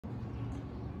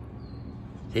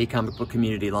Hey comic book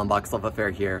community, Longbox Love Affair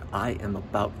here. I am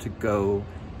about to go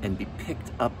and be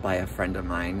picked up by a friend of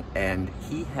mine, and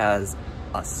he has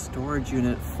a storage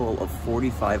unit full of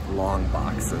 45 long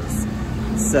boxes.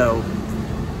 So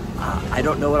I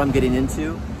don't know what I'm getting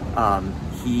into.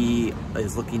 He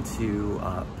is looking to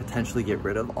potentially get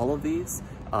rid of all of these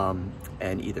and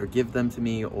either give them to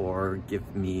me or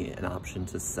give me an option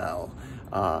to sell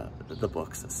the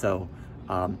books. So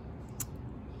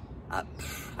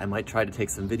I might try to take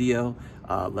some video.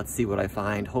 Let's see what I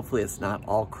find. Hopefully it's not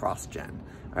all cross-gen.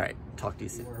 All right, talk to you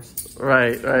soon.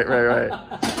 Right.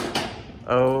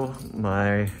 Oh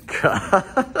my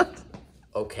God.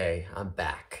 Okay, I'm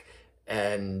back.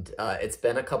 And it's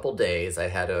been a couple days. I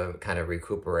had to kind of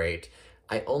recuperate.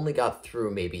 I only got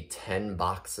through maybe 10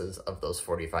 boxes of those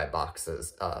 45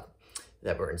 boxes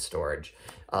that were in storage.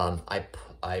 I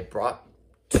brought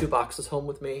 2 boxes home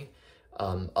with me.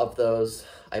 Of those,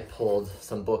 I pulled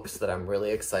some books that I'm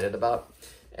really excited about,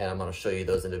 and I'm going to show you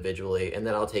those individually, and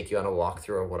then I'll take you on a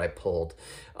walkthrough of what I pulled.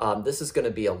 This is going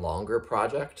to be a longer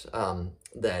project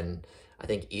than I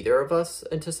think either of us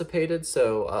anticipated,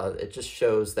 so it just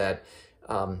shows that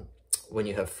when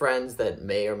you have friends that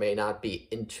may or may not be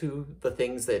into the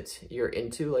things that you're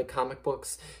into, like comic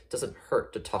books, it doesn't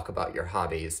hurt to talk about your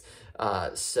hobbies.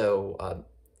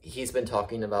 He's been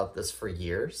talking about this for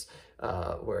years.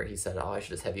 Where he said, oh, I should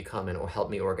just have you come and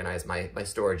help me organize my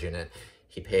storage unit.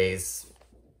 He pays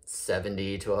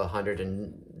 $70 to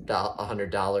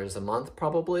 $100 a month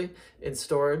probably in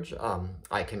storage.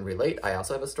 I can relate. I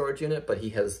also have a storage unit, but he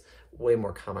has way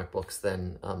more comic books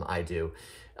than I do.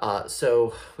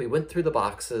 So we went through the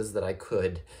boxes that I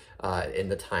could in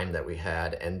the time that we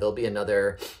had, and there'll be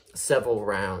another several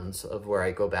rounds of where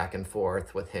I go back and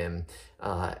forth with him.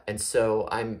 And so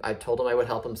I told him I would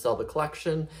help him sell the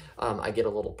collection. I get a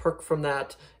little perk from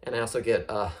that, and I also get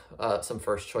some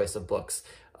first choice of books,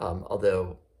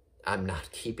 although I'm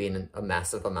not keeping a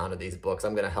massive amount of these books.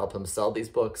 I'm going to help him sell these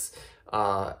books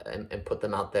and put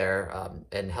them out there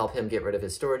and help him get rid of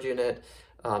his storage unit,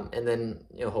 and then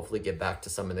hopefully get back to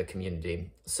some in the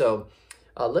community. So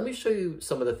let me show you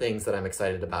some of the things that I'm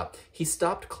excited about. He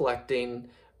stopped collecting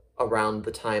around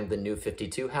the time the New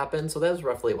 52 happened. So that was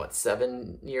roughly, what,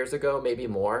 7 years ago, maybe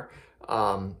more. He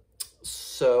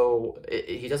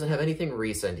doesn't have anything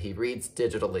recent. He reads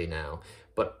digitally now,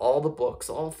 but all the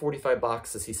books, all 45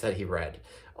 boxes, he said he read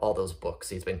all those books.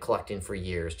 He's been collecting for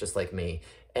years, just like me.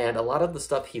 And a lot of the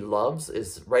stuff he loves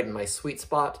is right in my sweet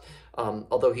spot.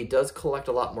 Although he does collect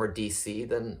a lot more DC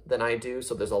than I do.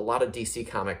 So there's a lot of DC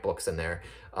comic books in there.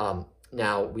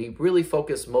 Now, we really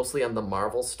focus mostly on the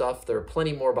Marvel stuff. There are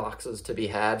plenty more boxes to be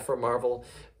had for Marvel,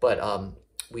 but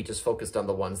we just focused on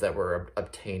the ones that were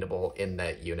obtainable in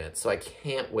that unit. So I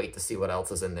can't wait to see what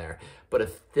else is in there. But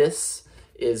if this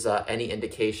is any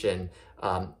indication,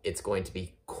 it's going to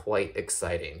be quite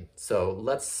exciting. So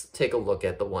let's take a look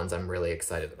at the ones I'm really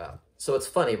excited about. So it's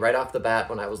funny, right off the bat,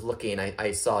 when I was looking,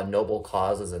 I saw Noble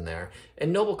Causes in there.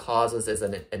 And Noble Causes is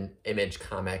an Image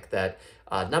comic that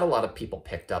not a lot of people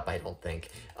picked up, I don't think.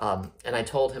 And I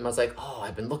told him, I was like, oh,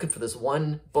 I've been looking for this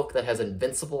one book that has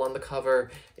Invincible on the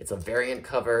cover. It's a variant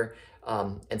cover.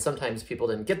 And sometimes people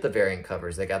didn't get the variant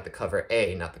covers. They got the cover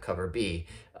A, not the cover B,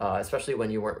 especially when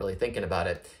you weren't really thinking about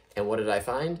it. And what did I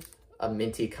find? A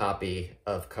minty copy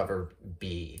of cover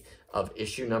B of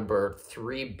issue number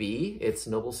 3B. It's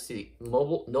Noble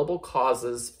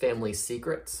Causes Family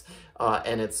Secrets.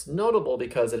 And it's notable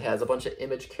because it has a bunch of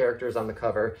Image characters on the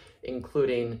cover,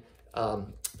 including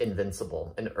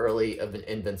Invincible, an early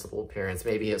Invincible appearance,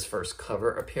 maybe his first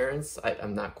cover appearance.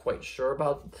 I'm not quite sure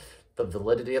about the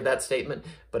validity of that statement,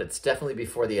 but it's definitely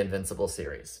before the Invincible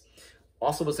series.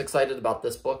 Also was excited about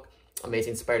this book,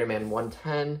 Amazing Spider-Man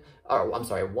 101.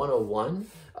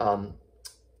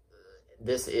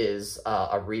 This is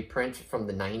a reprint from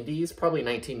the 90s, probably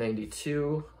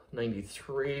 1992,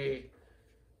 93,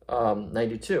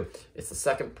 92. It's the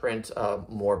second print of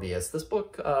Morbius. This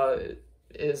book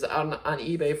is on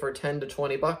eBay for 10 to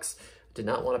 20 bucks. Did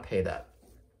not want to pay that.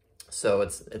 So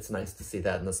it's nice to see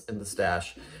that in the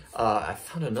stash. I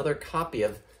found another copy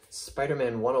of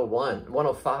Spider-Man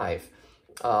 105.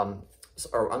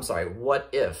 What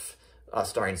If,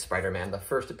 starring Spider-Man, the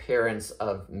first appearance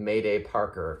of Mayday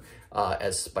Parker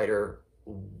as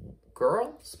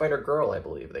Spider-Girl, I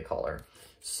believe they call her.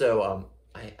 So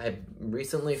I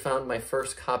recently found my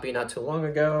first copy not too long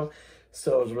ago,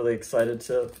 so I was really excited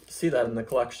to see that in the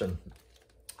collection.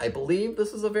 I believe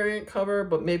this is a variant cover,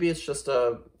 but maybe it's just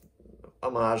a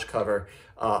homage cover.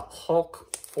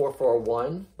 Hulk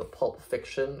 441, the Pulp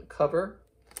Fiction cover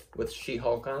with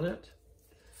She-Hulk on it.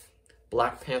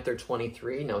 Black Panther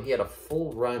 23. Now, he had a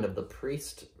full run of the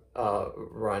Priest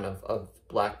run of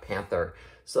Black Panther.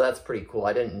 So that's pretty cool.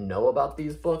 I didn't know about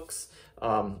these books.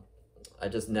 I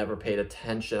just never paid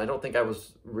attention. I don't think I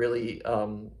was really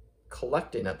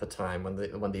collecting at the time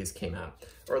when these came out,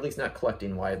 or at least not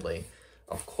collecting widely.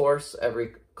 Of course,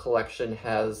 every collection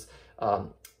has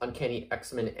Uncanny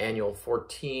X-Men Annual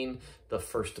 14, the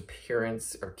first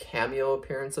appearance or cameo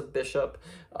appearance of Bishop.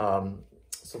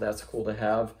 So that's cool to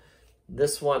have.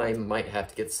 This one I might have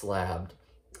to get slabbed.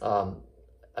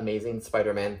 Amazing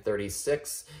Spider-Man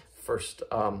 36. First,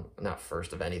 not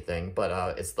first of anything,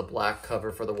 but it's the black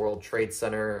cover for the World Trade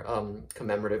Center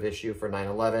commemorative issue for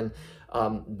 9/11.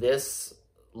 This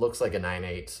looks like a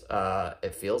 9/8.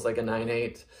 It feels like a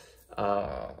 9/8.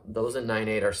 Those in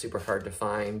 9/8 are super hard to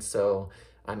find, so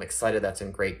I'm excited that's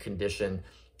in great condition,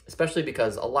 especially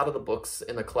because a lot of the books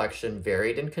in the collection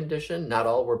varied in condition. Not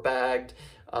all were bagged,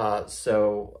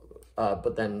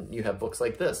 but then you have books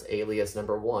like this, Alias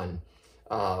 #1,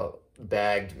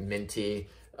 bagged, minty,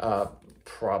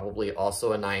 probably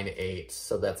also a 9/8,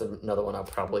 so that's another one I'll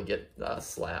probably get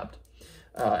slabbed.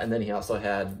 And then he also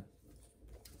had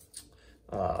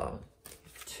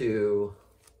 2,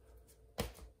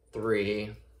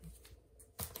 3,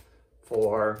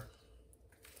 4,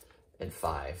 and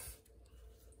 5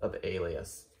 of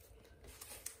Alias.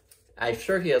 I'm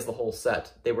sure he has the whole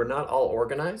set. They were not all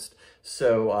organized,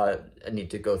 so I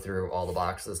need to go through all the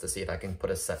boxes to see if I can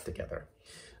put a set together.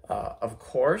 Of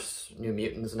course, New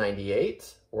Mutants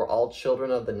 98. We're all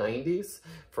children of the 90s.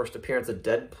 First appearance of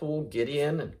Deadpool,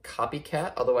 Gideon, and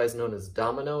Copycat, otherwise known as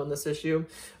Domino in this issue.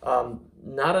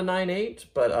 Not a 9/8,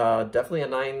 but definitely a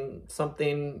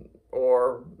 9-something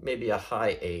or maybe a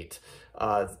high 8.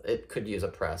 It could use a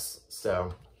press,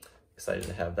 so excited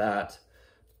to have that.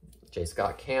 J.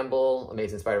 Scott Campbell,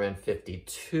 Amazing Spider-Man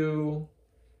 52.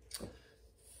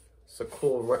 It's a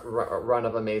cool run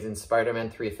of Amazing Spider-Man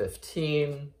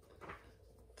 315.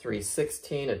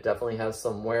 316, it definitely has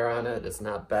some wear on it. It's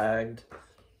not bagged.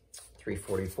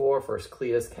 344, first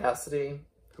Cletus Cassidy,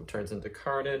 who turns into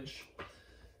Carnage.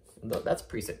 That's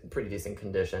pretty decent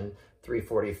condition.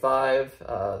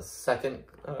 345, second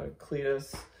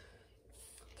Cletus.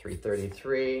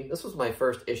 333. This was my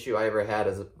first issue I ever had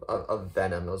of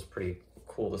Venom. It was pretty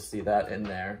cool to see that in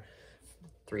there.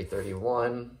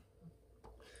 331.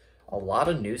 A lot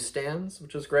of newsstands,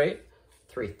 which is great.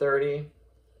 330.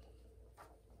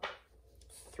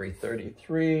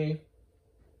 333.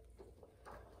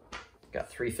 Got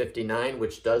 359,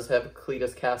 which does have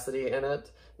Cletus Cassidy in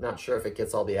it. Not sure if it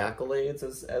gets all the accolades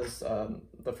as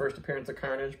the first appearance of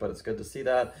Carnage, but it's good to see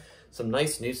that. Some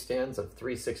nice newsstands of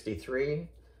 363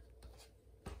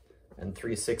 and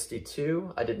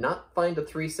 362. I did not find a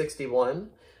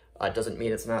 361. It doesn't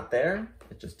mean it's not there.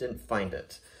 It just didn't find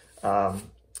it.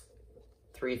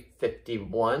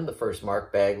 351, the first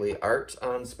Mark Bagley art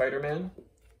on Spider-Man.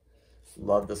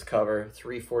 Love this cover.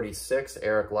 346,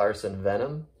 Eric Larson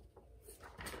Venom.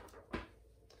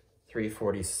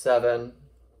 347.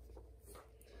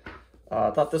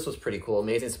 I thought this was pretty cool.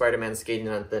 Amazing Spider-Man Skating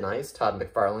on Thin Ice, Todd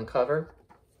McFarlane cover.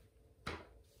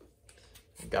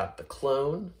 Got the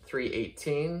Clone,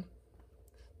 318.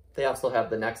 They also have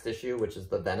the next issue, which is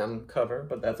the Venom cover,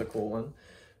 but that's a cool one.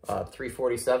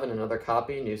 347, another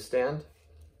copy, newsstand.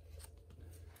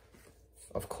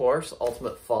 Of course,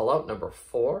 Ultimate Fallout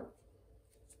 #4.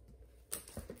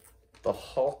 The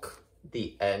Hulk,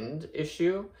 The End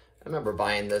issue. I remember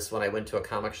buying this when I went to a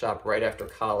comic shop right after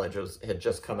college. It had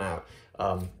just come out.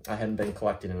 I hadn't been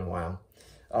collecting in a while.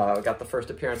 Got the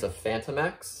first appearance of Phantom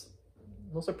X.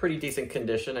 Those are pretty decent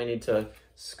condition. I need to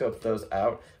scope those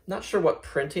out. Not sure what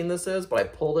printing this is, but I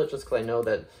pulled it just because I know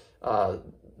that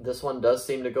this one does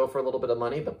seem to go for a little bit of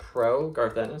money. The Pro,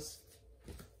 Garth Ennis.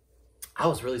 I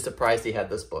was really surprised he had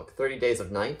this book, 30 Days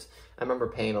of Night. I remember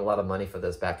paying a lot of money for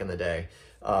this back in the day,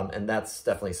 and that's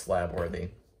definitely slab worthy.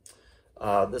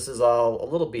 This is all a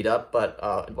little beat up,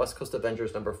 but West Coast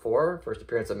Avengers #4, first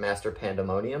appearance of Master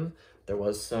Pandemonium. There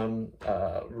was some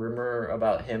rumor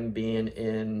about him being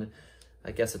in,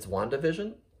 I guess it's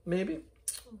WandaVision, maybe?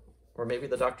 Or maybe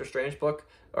the Doctor Strange book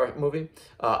or movie.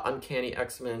 Uncanny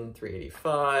X-Men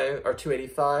 385, or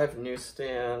 285,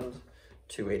 newsstand.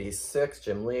 286,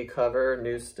 Jim Lee cover,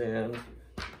 newsstand.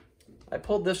 I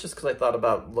pulled this just because I thought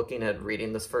about looking at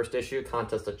reading this first issue,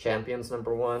 Contest of Champions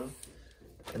 #1,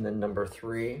 and then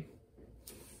 #3.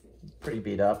 Pretty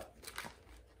beat up.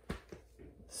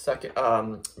 Second,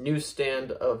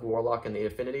 newsstand of Warlock and the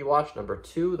Infinity Watch,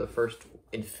 #2, the first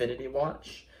Infinity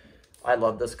Watch. I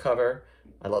love this cover.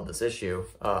 I love this issue.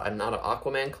 I'm not an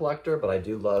Aquaman collector, but I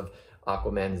do love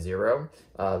Aquaman Zero.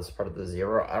 This is part of the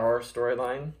 0 Hour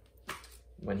storyline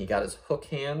when he got his hook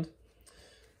hand.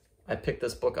 I pick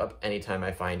this book up anytime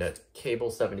I find it.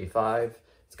 Cable 75.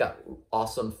 It's got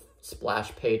awesome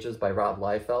splash pages by Rob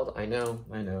Liefeld. I know.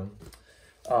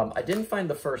 I didn't find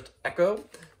the first Echo,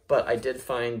 but I did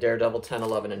find Daredevil 10,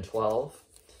 11, and 12.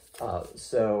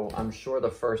 So I'm sure the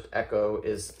first Echo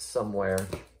is somewhere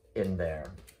in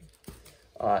there.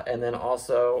 And then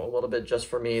also a little bit just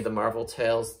for me, the Marvel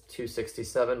Tales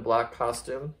 267 black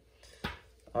costume.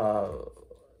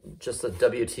 Just a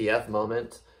WTF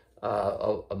moment.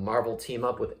 A Marvel team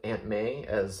up with Aunt May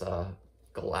as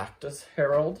Galactus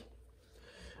Herald.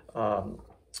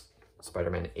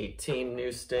 Spider-Man 18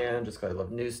 newsstand, just because I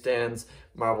love newsstands.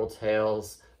 Marvel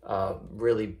Tales,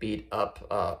 really beat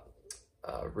up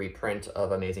reprint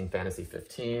of Amazing Fantasy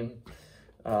 15.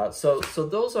 So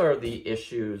those are the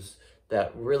issues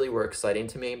that really were exciting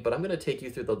to me, but I'm going to take you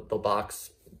through the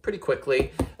box pretty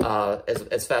quickly,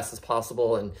 as fast as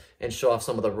possible, and show off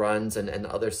some of the runs and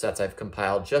other sets I've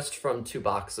compiled just from 2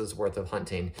 boxes worth of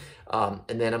hunting.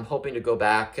 And then I'm hoping to go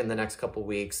back in the next couple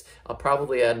weeks. I'll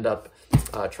probably end up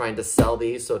trying to sell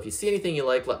these, so if you see anything you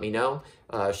like, let me know.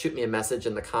 Shoot me a message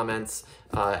in the comments,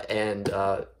 and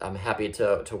I'm happy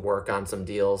to work on some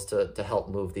deals to help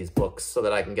move these books so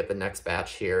that I can get the next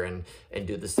batch here and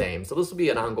do the same. So this will be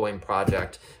an ongoing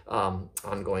project,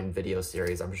 ongoing video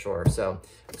series, I'm sure. So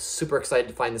super excited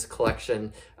to find this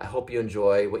collection. I hope you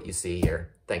enjoy what you see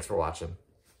here. Thanks for watching.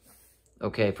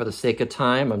 Okay, for the sake of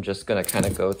time, I'm just gonna kind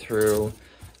of go through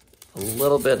a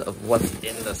little bit of what's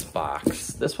in this box.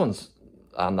 This one's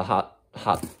on the hot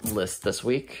list this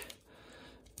week.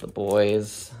 The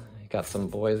boys, got some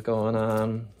boys going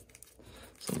on,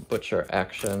 some Butcher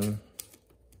action.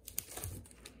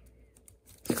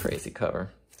 It's a crazy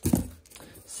cover.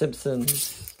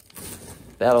 Simpsons,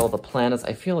 Battle of the Planets.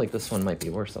 I feel like this one might be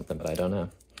worth something, but I don't know.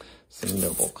 Some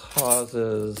Noble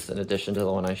Causes, in addition to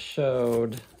the one I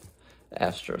showed.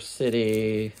 Astro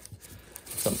City,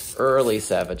 some early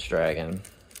Savage Dragon.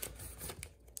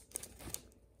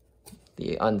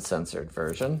 The uncensored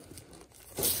version.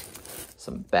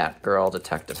 Some Batgirl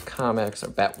Detective Comics, or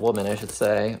Batwoman, I should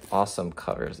say. Awesome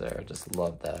covers there. Just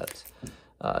love that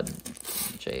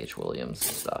J.H. Williams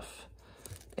stuff.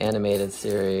 Animated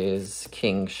series,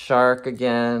 King Shark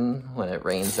again, When It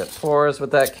Rains It Pours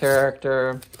with that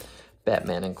character.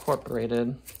 Batman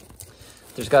Incorporated.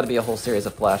 There's got to be a whole series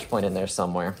of Flashpoint in there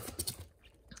somewhere.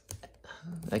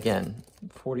 Again,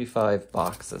 45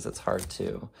 boxes. It's hard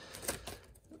to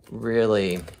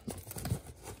really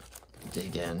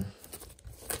dig in.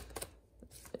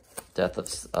 Death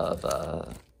of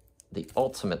the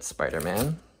Ultimate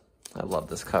Spider-Man. I love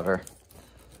this cover.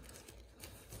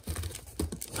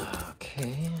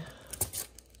 Okay.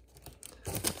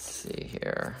 Let's see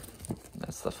here.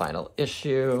 That's the final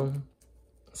issue.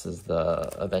 This is the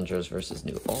Avengers versus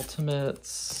New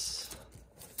Ultimates.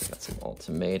 Got some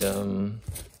Ultimatum.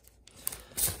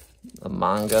 The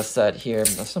manga set here.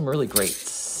 There's some really great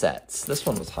sets. This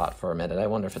one was hot for a minute. I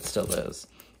wonder if it still is.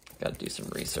 Got to do some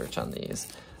research on these.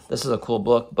 This is a cool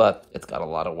book, but it's got a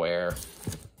lot of wear.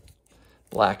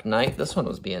 Black Knight. This one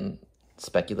was being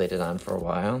speculated on for a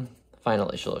while.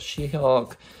 Final issue of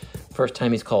She-Hulk. First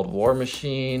time he's called War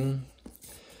Machine.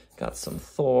 Got some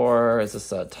Thor. Is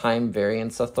this a Time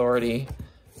Variance Authority?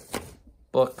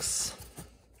 Books.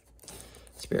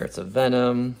 Spirits of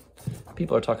Venom.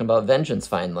 People are talking about Vengeance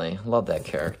finally. Love that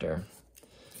character.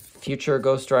 Future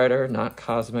Ghost Rider, not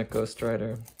Cosmic Ghost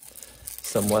Rider.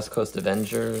 Some West Coast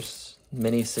Avengers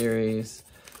miniseries.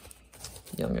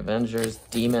 Young Avengers.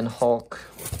 Demon Hulk.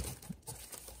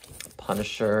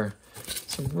 Punisher.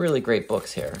 Some really great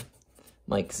books here.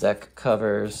 Mike Zeck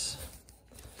covers.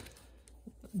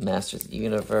 Masters of the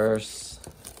Universe.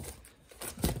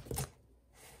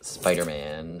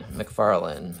 Spider-Man.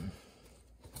 McFarlane.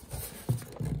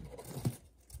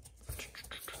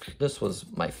 This was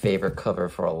my favorite cover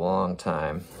for a long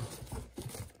time.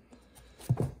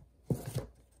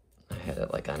 I had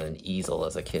it like on an easel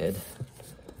as a kid.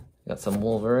 Got some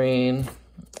Wolverine.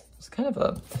 It's kind of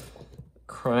a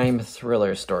crime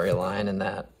thriller storyline in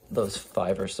those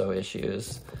 5 or so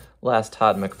issues. Last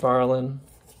Todd McFarlane.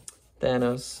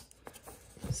 Thanos.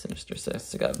 Sinister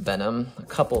Six. We got Venom. A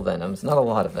couple Venoms. Not a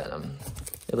lot of Venom.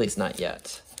 At least not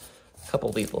yet. A couple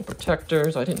Lethal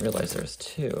Protectors. I didn't realize there was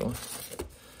 2.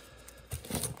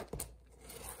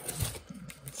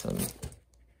 Some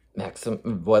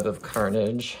Maximum Web of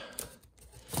Carnage.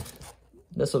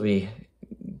 This will be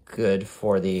good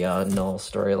for the Null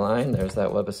storyline. There's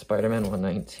that Web of Spider-Man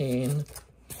 119.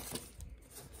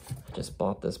 I just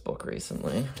bought this book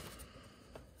recently.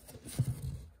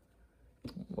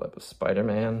 Web of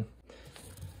Spider-Man.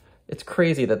 It's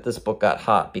crazy that this book got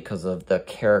hot because of the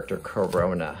character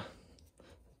Corona.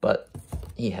 But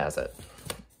he has it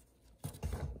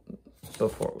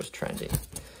before it was trendy.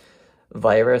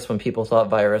 Virus, when people thought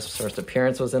Virus' first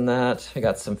appearance was in that. We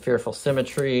got some Fearful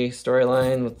Symmetry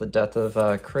storyline with the death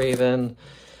of Craven.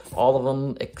 All of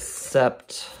them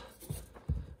except,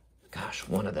 gosh,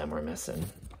 one of them we're missing.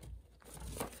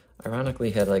 Ironically,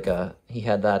 he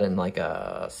had that in like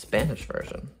a Spanish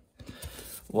version.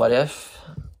 What If,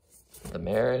 The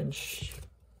Marriage,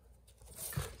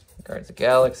 Guardians of the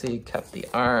Galaxy, Kept the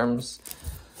Arms.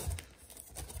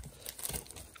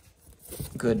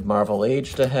 Good Marvel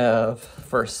Age to have.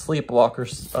 First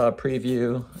Sleepwalkers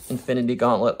preview, Infinity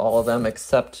Gauntlet, all of them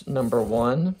except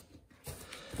 #1.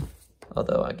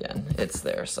 Although, again, it's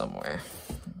there somewhere.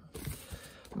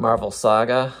 Marvel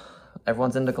Saga.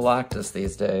 Everyone's into Galactus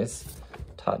these days.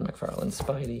 Todd McFarlane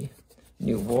Spidey.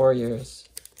 New Warriors.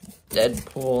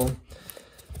 Deadpool.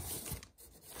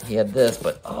 He had this,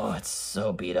 but oh, it's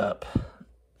so beat up.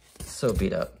 So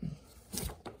beat up.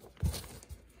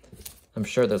 I'm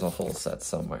sure there's a whole set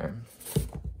somewhere.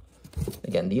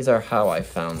 Again, these are how I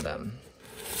found them.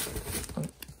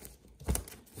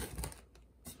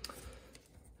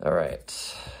 All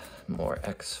right, more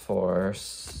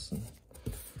X-Force.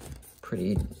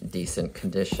 Pretty decent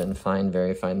condition, fine,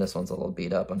 very fine. This one's a little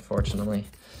beat up, unfortunately.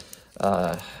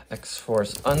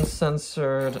 X-Force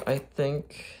Uncensored, I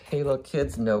think. Halo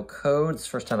Kids, no codes.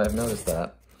 First time I've noticed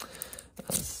that.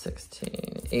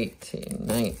 16, 18,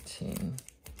 19.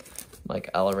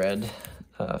 Mike Allred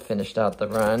finished out the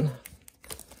run.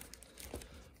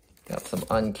 Got some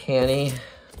Uncanny.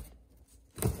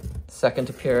 Second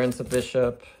appearance of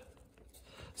Bishop.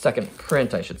 Second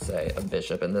print, I should say, of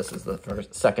Bishop, and this is the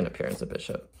second appearance of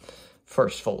Bishop.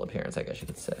 First full appearance, I guess you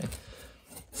could say.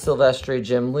 Silvestri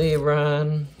Jim Lee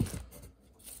run.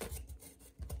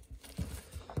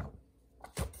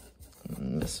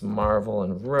 Miss Marvel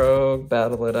and Rogue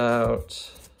battle it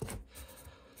out.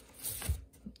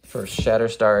 First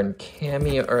Shatterstar and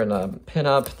cameo, or in a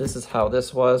pinup. This is how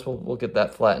this was. We'll get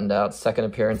that flattened out. Second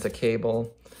appearance of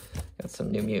Cable. Got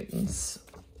some New Mutants.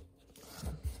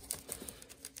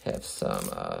 Have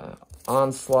some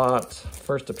Onslaught.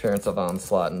 First appearance of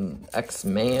Onslaught and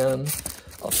X-Man.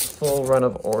 A full run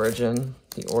of Origin.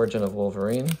 The Origin of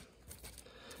Wolverine.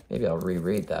 Maybe I'll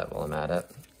reread that while I'm at it.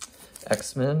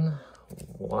 X-Men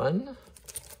 1.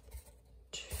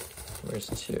 Where's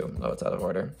 2? Oh, it's out of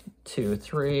order. 2,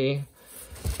 3,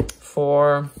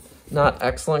 4. Not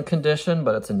excellent condition,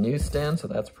 but it's a newsstand, so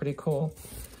that's pretty cool.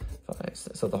 5,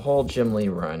 6. So the whole Jim Lee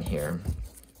run here.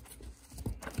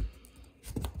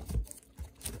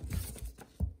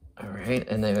 All right,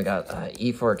 and then we got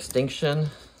E for Extinction,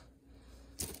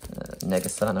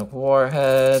 Negasonic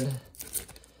Warhead.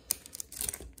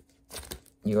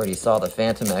 You already saw the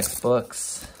Phantom X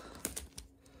books.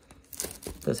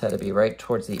 This had to be right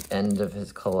towards the end of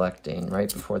his collecting,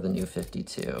 right before the New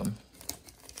 52.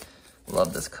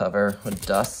 Love this cover with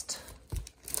Dust.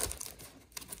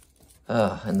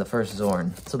 And the first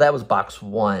Zorn. So that was box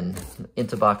 1,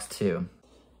 into box 2.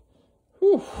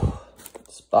 Whew.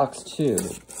 It's box 2.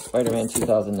 Spider-Man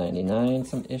 2099,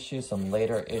 some issues, some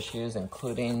later issues,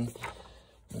 including,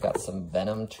 we got some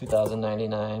Venom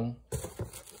 2099. This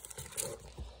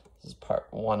is part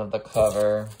 1 of the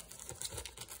cover.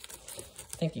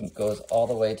 I think it goes all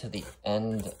the way to the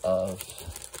end of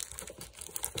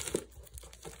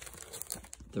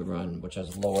the run, which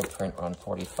is lower print run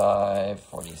 45,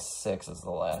 46 is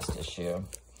the last issue.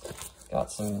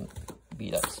 Got some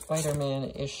beat up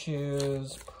Spider-Man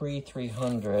issues,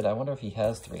 pre-300. I wonder if he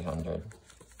has 300.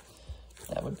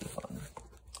 That would be fun.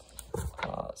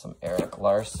 Some Eric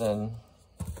Larson.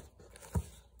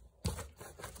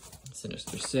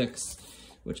 Sinister Six,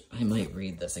 which I might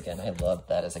read this again. I loved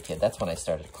that as a kid. That's when I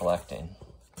started collecting.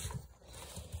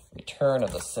 Return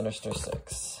of the Sinister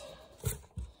Six.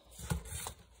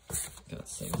 Got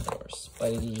some more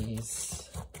Spideys.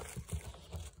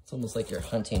 It's almost like you're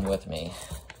hunting with me.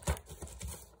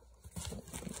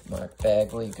 Mark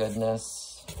Bagley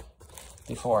goodness.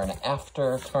 Before and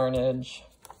after Carnage.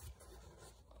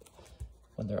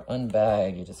 When they're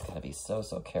unbagged, you just gotta be so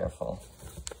careful.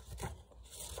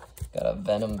 Got a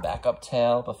Venom backup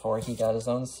tale before he got his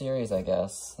own series, I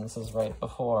guess. This is right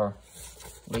before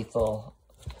Lethal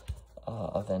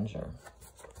Avenger.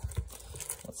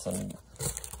 Got some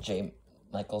J.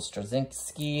 Michael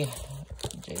Straczynski,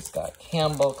 J. Scott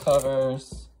Campbell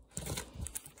covers.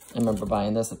 I remember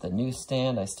buying this at the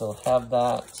newsstand. I still have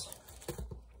that.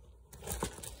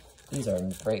 These are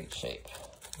in great shape,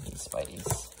 these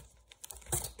Spideys.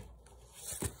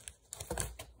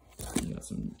 You got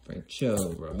some Frank Cho,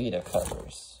 Romita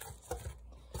covers.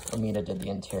 Romita did the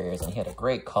interiors, and he had a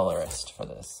great colorist for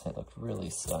this. It looked really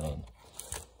stunning.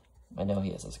 I know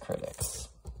he has his critics.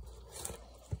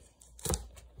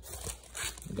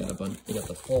 We got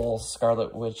the full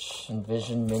Scarlet Witch and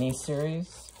Vision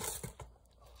miniseries.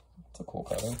 It's a cool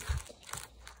cover.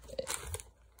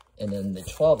 And then the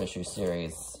 12-issue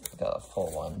series, we got a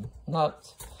full one.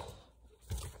 Not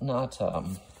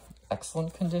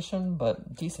excellent condition,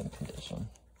 but decent condition.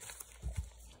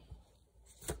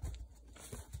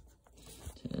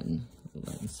 10,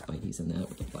 11 Spidey's in that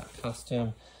with the black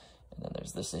costume. And then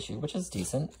there's this issue, which is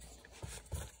decent.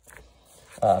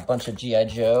 A bunch of G.I.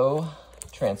 Joe,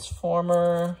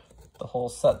 Transformer, the whole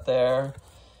set there.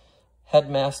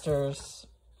 Headmasters,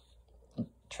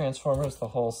 Transformers, the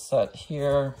whole set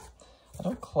here. I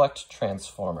don't collect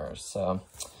Transformers, so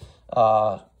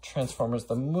Transformers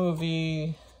the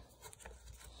movie,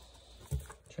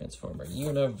 Transformer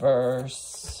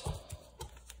Universe,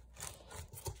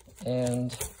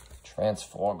 and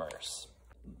Transformers.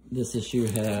 This issue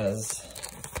has,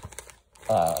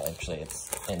 actually it's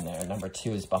in there, number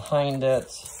 2 is behind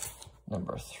it,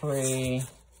 number 3,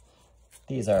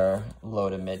 these are low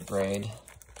to mid-grade.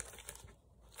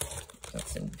 Got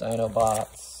some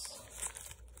Dinobots.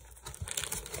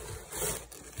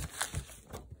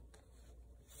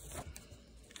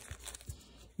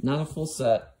 Not a full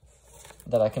set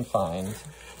that I can find.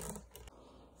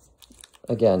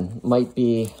 Again, might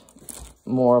be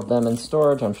more of them in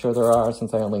storage. I'm sure there are,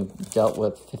 since I only dealt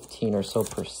with 15% or so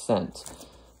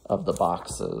of the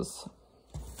boxes.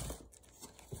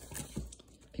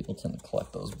 People tend to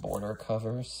collect those border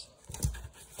covers.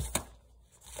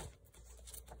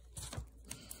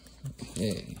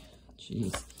 Okay,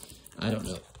 jeez. I don't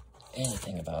know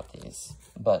anything about these,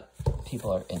 but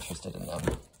people are interested in them.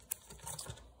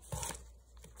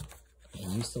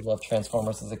 I used to love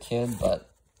Transformers as a kid, but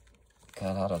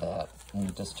got out of that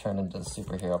and just turned into a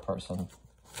superhero person.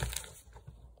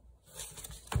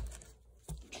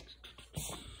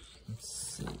 Let's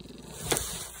see.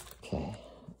 Okay,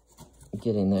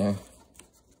 getting there.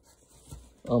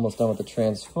 Almost done with the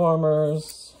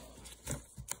Transformers.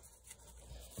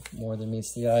 More than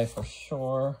meets the eye for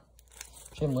sure.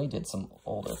 Jim Lee did some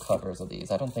older covers of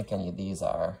these. I don't think any of these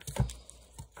are.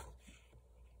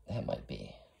 That might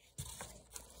be.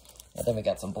 And then we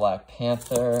got some Black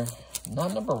Panther.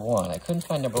 Not number 1. I couldn't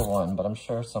find number 1, but I'm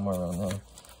sure somewhere around there.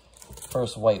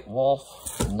 First White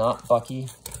Wolf, not Bucky.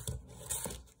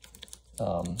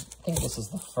 I think this is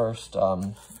the first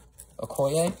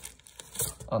Okoye.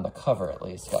 On the cover, at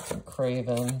least. Got some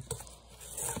Craven.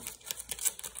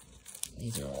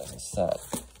 These are all a set.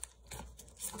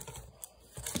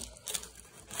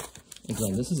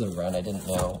 Again, this is a run I didn't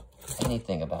know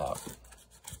anything about.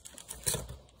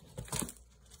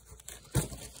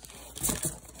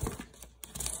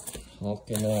 Hulk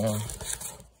in there.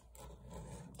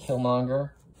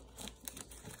 Killmonger.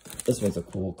 This one's a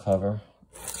cool cover.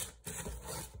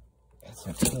 Got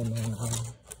some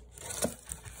Killmonger.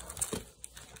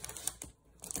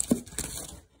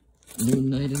 Moon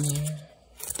Knight in there.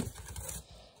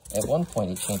 At one point,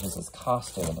 he changes his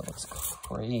costume and it looks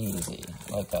crazy.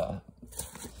 Like a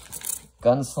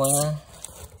gunslinger.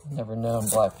 Never known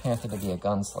Black Panther to be a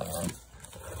gunslinger.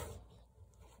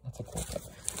 That's a cool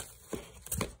cover.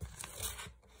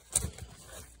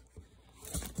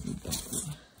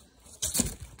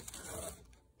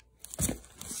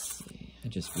 Let's see. I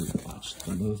just rewatched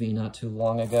the movie not too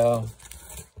long ago.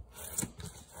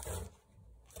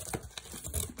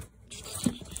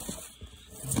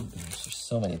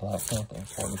 So many Black Panther,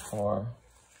 44,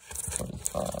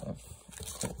 45,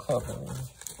 cool cover.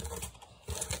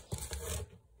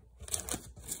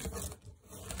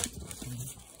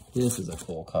 This is a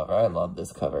cool cover. I love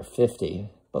this cover, 50.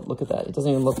 But look at that, it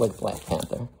doesn't even look like Black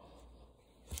Panther.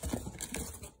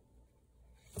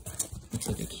 Looks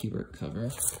like a Kubert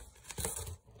cover.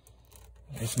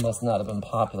 This must not have been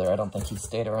popular. I don't think he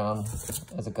stayed around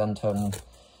as a gun-toting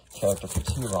character for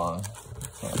too long.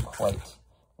 It's not quite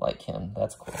like him.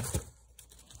 That's cool.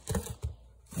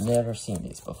 Never seen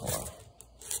these before.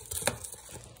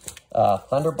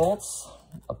 Thunderbolts.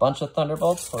 A bunch of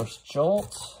Thunderbolts. First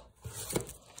Jolt.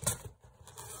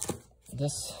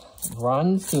 This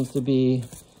run seems to be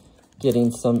getting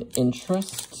some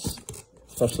interest,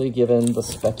 especially given the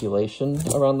speculation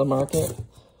around the market.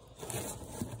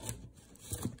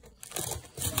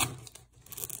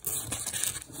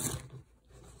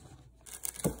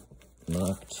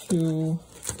 Mark 2.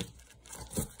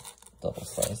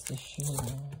 Double-sized issue.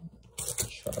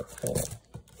 Charcoal.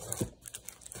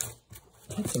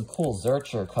 Had some cool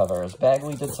Zurcher covers.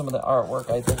 Bagley did some of the artwork,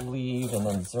 I believe, and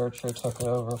then Zurcher took it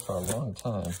over for a long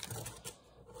time.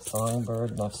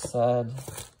 Songbird, enough said,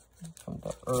 from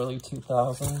the early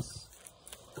 2000s.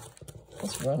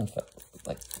 This run,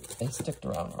 like, they stuck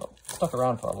around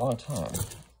for a long time.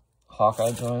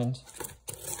 Hawkeye joined.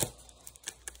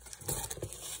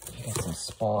 I got some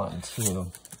Spawn,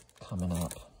 too, coming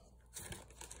up.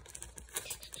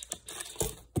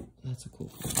 That's a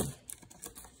cool cover.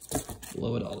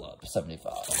 Blow it all up,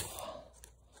 75.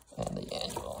 And the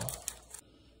annual.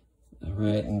 All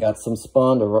right, and got some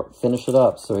Spawn to finish it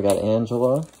up. So we got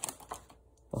Angela,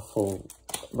 a full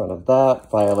run of that,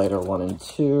 Violator 1 and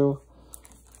 2.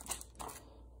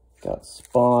 Got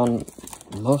Spawn,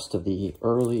 most of the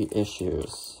early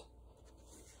issues.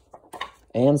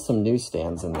 And some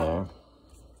newsstands in there.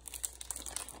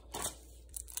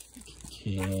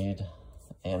 Kincaid,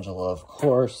 Angela, of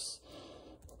course.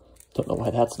 Don't know why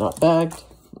that's not bagged.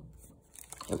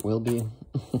 It will be.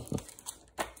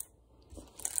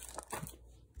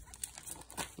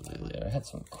 I had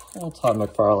some cool Todd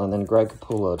McFarlane, then Greg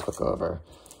Capullo took over.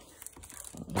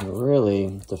 And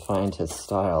really defined his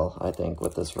style, I think,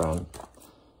 with this run.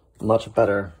 Much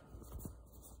better.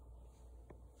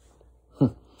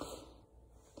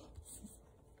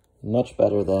 Much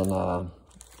better than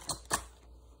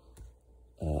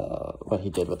what he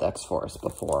did with X-Force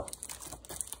before.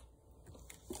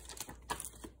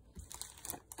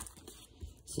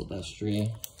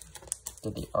 Silvestri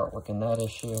did the artwork in that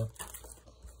issue.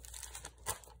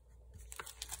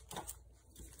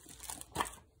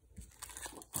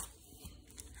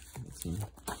 Let's see.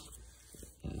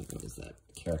 What is that?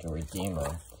 Character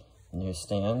Redeemer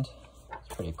newsstand.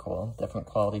 It's pretty cool. Different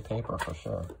quality paper for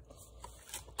sure.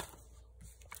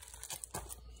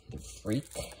 The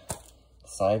Freak,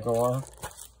 Cygor,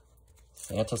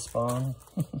 Santa Spawn.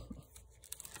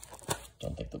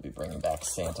 Don't think they'll be bringing back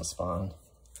Santa Spawn.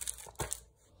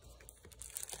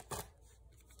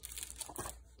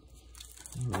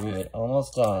 All right,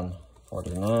 almost done.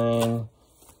 49.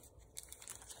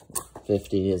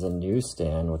 50 is a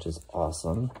newsstand, which is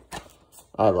awesome.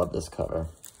 I love this cover.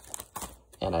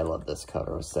 And I love this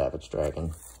cover with Savage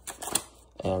Dragon.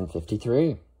 And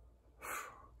 53.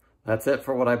 That's it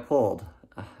for what I pulled.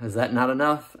 Is that not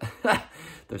enough?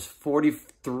 There's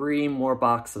 43 more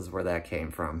boxes where that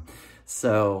came from.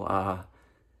 So,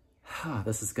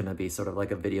 this is going to be sort of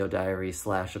like a video diary /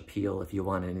 appeal if you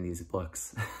want any of these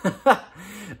books.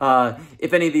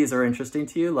 If any of these are interesting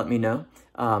to you, let me know.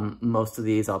 Most of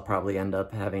these I'll probably end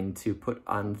up having to put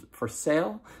on for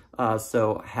sale.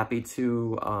 So happy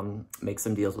to make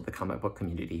some deals with the comic book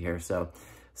community here. So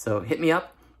hit me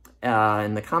up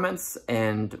in the comments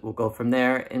and we'll go from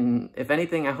there. And if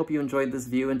anything, I hope you enjoyed this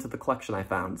view into the collection I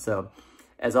found. So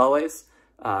as always,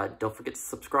 don't forget to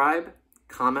subscribe,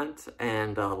 comment,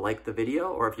 and like the video.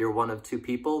 Or if you're one of 2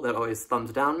 people that always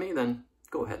thumbs down me, then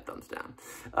go ahead, thumbs down.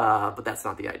 But that's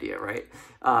not the idea, right?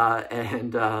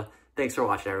 Thanks for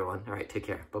watching, everyone. All right, take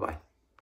care. Bye-bye.